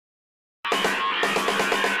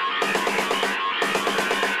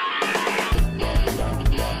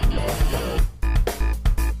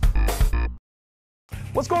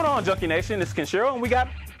What's going on, Junkie Nation? It's Kenshiro, and we got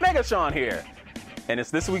Megashaun here. And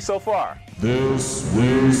it's This Week So Far. This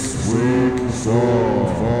Week So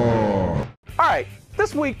Far. All right,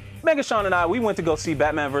 this week, Megashaun and I, we went to go see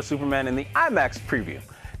Batman vs. Superman in the IMAX preview.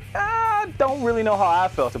 I don't really know how I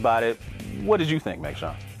felt about it. What did you think,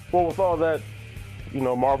 Megashaun? Well, with all that,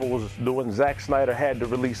 Marvel was doing, Zack Snyder had to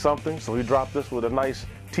release something, so he dropped this with a nice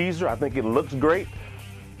teaser. I think it looks great.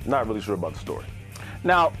 Not really sure about the story.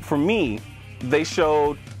 Now, for me, they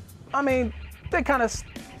showed, they kind of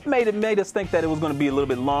made us think that it was going to be a little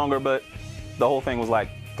bit longer, but the whole thing was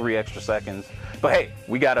like 3 extra seconds. But hey,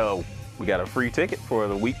 we got a free ticket for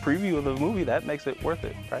the week preview of the movie. That makes it worth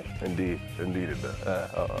it, right? Indeed it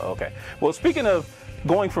does. Okay. Well, speaking of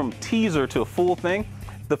going from teaser to a full thing,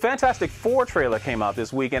 the Fantastic Four trailer came out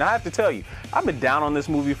this week, and I have to tell you, I've been down on this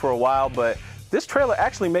movie for a while, but this trailer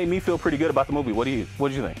actually made me feel pretty good about the movie. What did you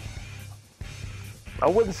think? I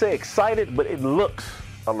wouldn't say excited, but it looks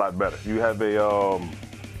a lot better. You have a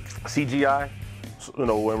CGI,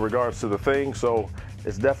 in regards to the thing, so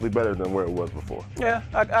it's definitely better than where it was before. Yeah,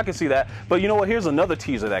 I can see that. But you know what? Here's another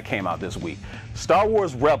teaser that came out this week. Star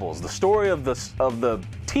Wars Rebels, the story of the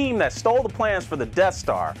team that stole the plans for the Death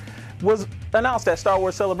Star, was announced at Star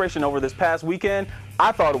Wars Celebration over this past weekend.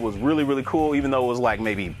 I thought it was really, really cool, even though it was like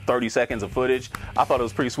maybe 30 seconds of footage. I thought it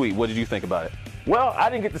was pretty sweet. What did you think about it? Well, I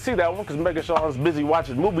didn't get to see that one because Megashaun's busy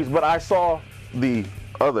watching movies, but I saw the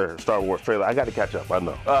other Star Wars trailer. I got to catch up, I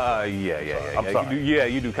know. Yeah. I'm sorry.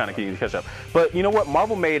 You do kind of need to catch up. But you know what?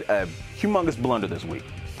 Marvel made a humongous blunder this week.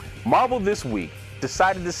 Marvel this week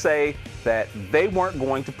decided to say that they weren't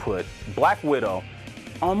going to put Black Widow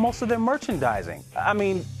on most of their merchandising.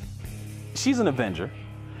 She's an Avenger.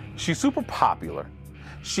 She's super popular.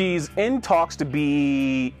 She's in talks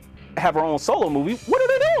to have her own solo movie. What are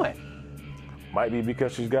they doing? Might be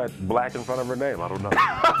because she's got black in front of her name. I don't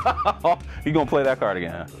know. You gonna play that card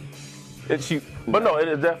again, huh? But no,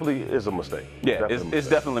 it definitely is a mistake. Yeah, it's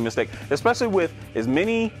definitely a mistake. Especially with as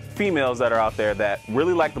many females that are out there that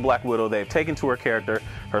really like the Black Widow. They've taken to her character.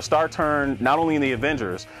 Her star turn, not only in the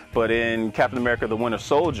Avengers, but in Captain America: The Winter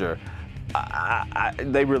Soldier.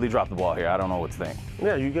 They really dropped the ball here. I don't know what to think.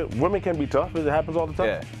 Yeah, women can be tough. It happens all the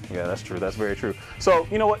time. Yeah, that's true. That's very true. So,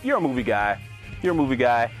 you know what? You're a movie guy.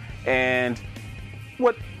 And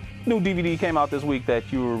what new DVD came out this week that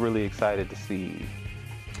you were really excited to see?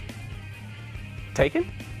 Taken?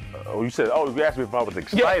 You asked me if I was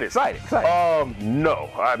excited. Yeah, excited. No,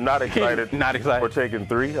 I'm not excited. Not excited. For Taken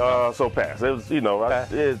 3, so pass. It was,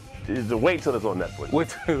 wait till it's on Netflix.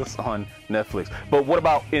 Wait till it's on Netflix. But what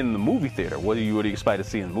about in the movie theater? What are you excited to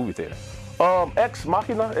see in the movie theater? Ex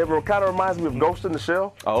Machina. It kind of reminds me of Ghost in the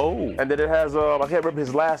Shell. Oh. And then it has, I can't remember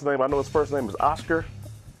his last name. I know his first name is Oscar.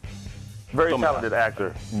 Very talented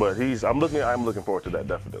actor, but I'm looking forward to that,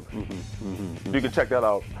 definitely. You can check that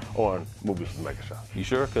out on Movies with Megashaun. You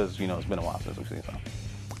sure? Because, it's been a while since we've seen something.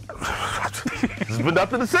 There's been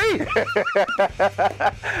nothing to see.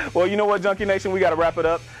 Well, you know what, Junkie Nation? We got to wrap it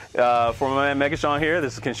up. For my man Megashaun here,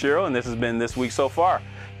 this is Kenshiro, and this has been This Week So Far.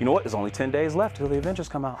 You know what? There's only 10 days left till the Avengers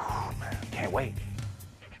come out. Oh, man, can't wait.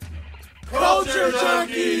 Culture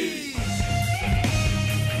Junkies!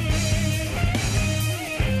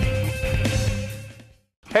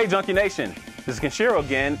 Hey, Junkie Nation, this is Kenshiro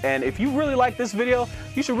again, and if you really like this video,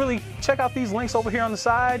 you should really check out these links over here on the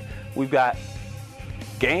side. We've got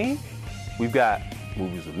Game, we've got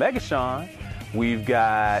Movies with Megashaun, we've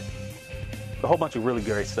got a whole bunch of really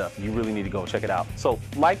great stuff. You really need to go check it out. So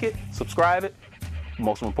like it, subscribe it,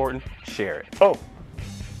 most important, share it. Oh,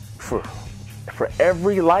 for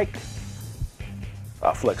every like,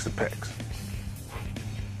 I'll flex the pecs.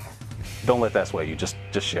 Don't let that sway you, just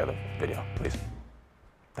share the video, please.